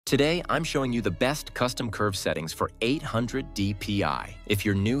Today, I'm showing you the best custom curve settings for 800 DPI. If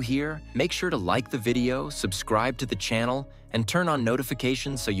you're new here, make sure to like the video, subscribe to the channel, and turn on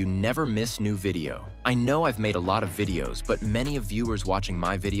notifications so you never miss new video. I know I've made a lot of videos, but many of viewers watching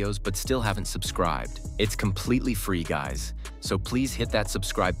my videos but still haven't subscribed. It's completely free, guys, so please hit that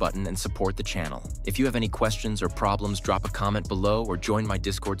subscribe button and support the channel. If you have any questions or problems, drop a comment below or join my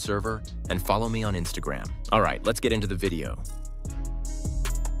Discord server and follow me on Instagram. All right, let's get into the video.